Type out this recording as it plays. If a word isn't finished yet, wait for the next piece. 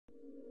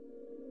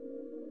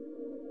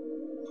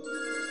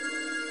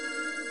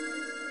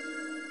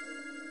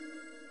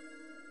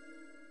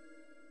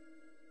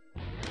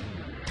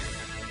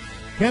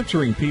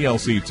Capturing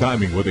PLC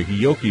timing with a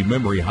Hioki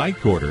memory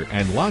HiCorder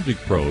and logic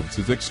probes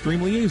is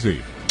extremely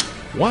easy.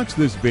 Watch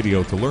this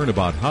video to learn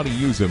about how to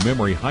use a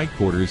memory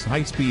HiCorders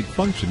high-speed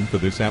function for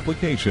this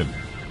application.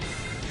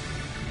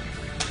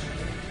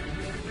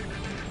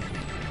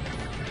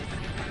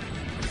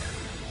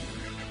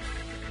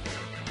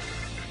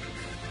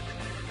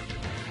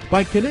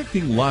 By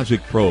connecting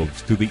logic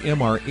probes to the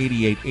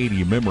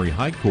MR8880 memory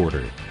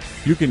HiCorder,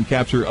 you can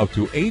capture up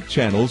to 8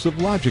 channels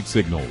of logic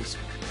signals.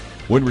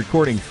 When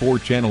recording 4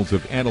 channels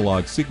of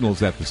analog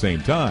signals at the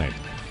same time,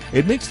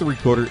 it makes the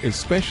recorder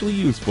especially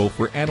useful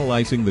for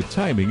analyzing the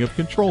timing of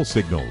control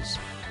signals.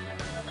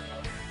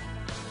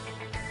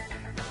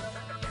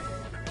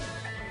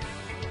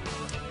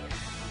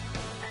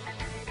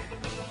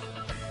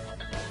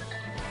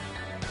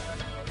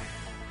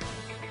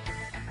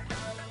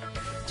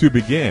 To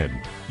begin,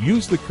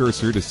 use the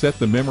cursor to set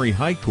the memory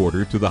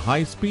HiCorder to the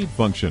high-speed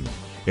function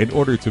in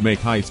order to make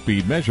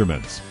high-speed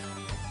measurements.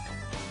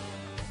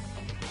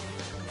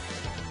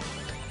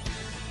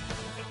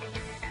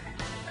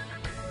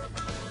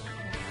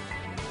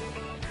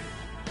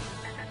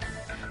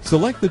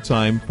 Select the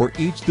time for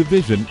each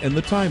division in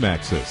the time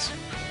axis.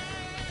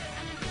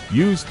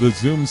 Use the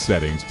zoom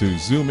settings to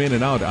zoom in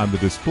and out on the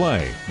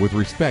display with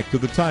respect to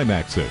the time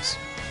axis.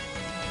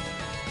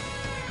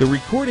 The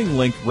recording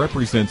length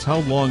represents how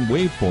long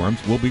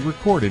waveforms will be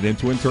recorded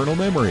into internal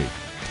memory.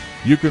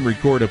 You can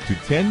record up to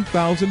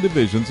 10,000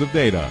 divisions of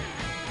data.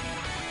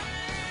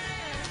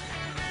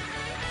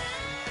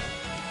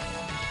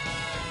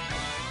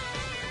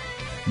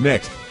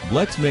 Next,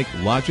 let's make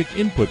logic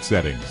input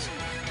settings.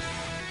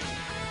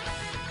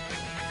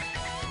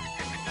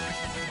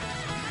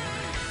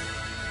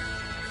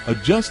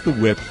 Adjust the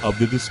width of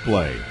the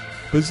display,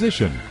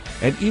 position,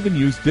 and even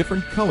use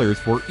different colors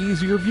for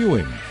easier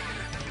viewing.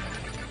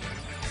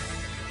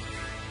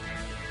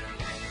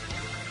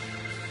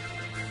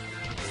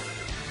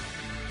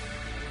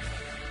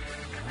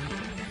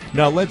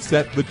 Now let's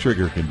set the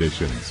trigger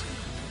conditions.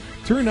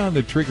 Turn on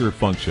the trigger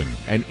function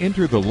and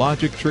enter the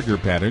logic trigger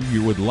pattern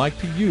you would like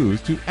to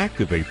use to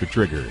activate the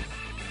trigger.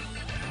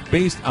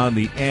 Based on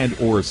the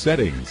and/or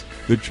settings,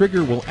 the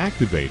trigger will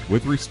activate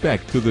with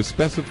respect to the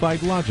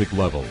specified logic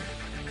level.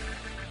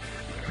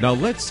 Now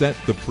let's set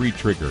the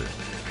pre-trigger.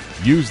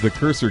 Use the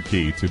cursor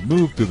key to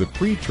move to the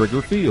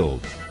pre-trigger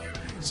field.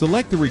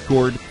 Select the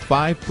record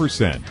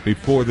 5%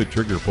 before the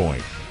trigger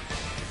point.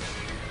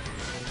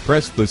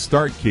 Press the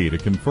start key to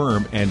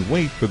confirm and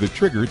wait for the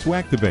trigger to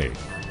activate.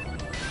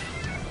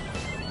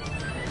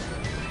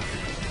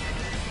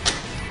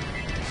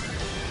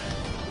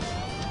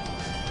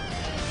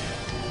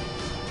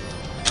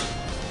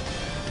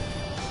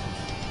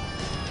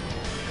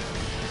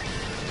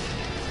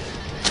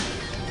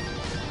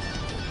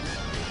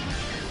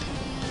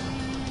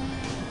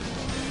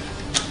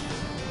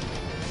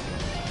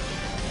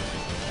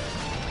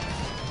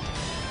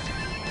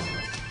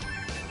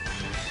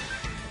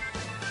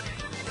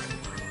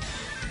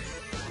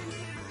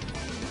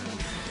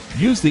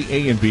 Use the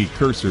A and B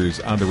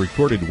cursors on the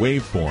recorded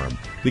waveform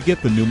to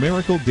get the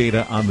numerical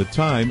data on the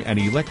time and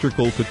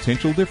electrical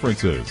potential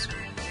differences.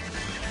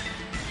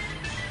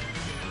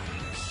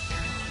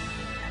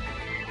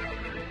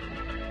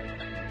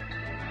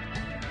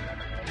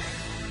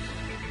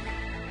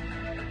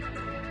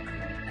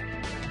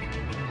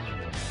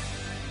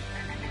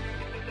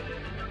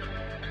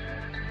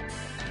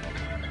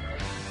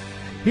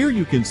 Here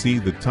you can see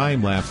the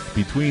time lapse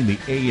between the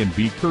A and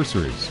B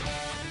cursors.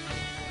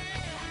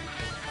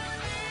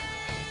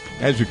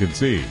 As you can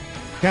see,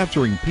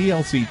 capturing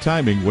PLC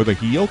timing with a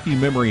Hioki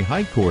memory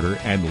HiCorder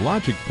and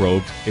logic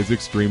probes is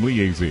extremely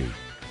easy.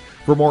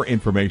 For more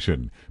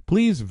information,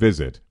 please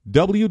visit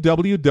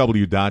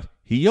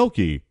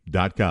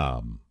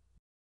www.hioki.com.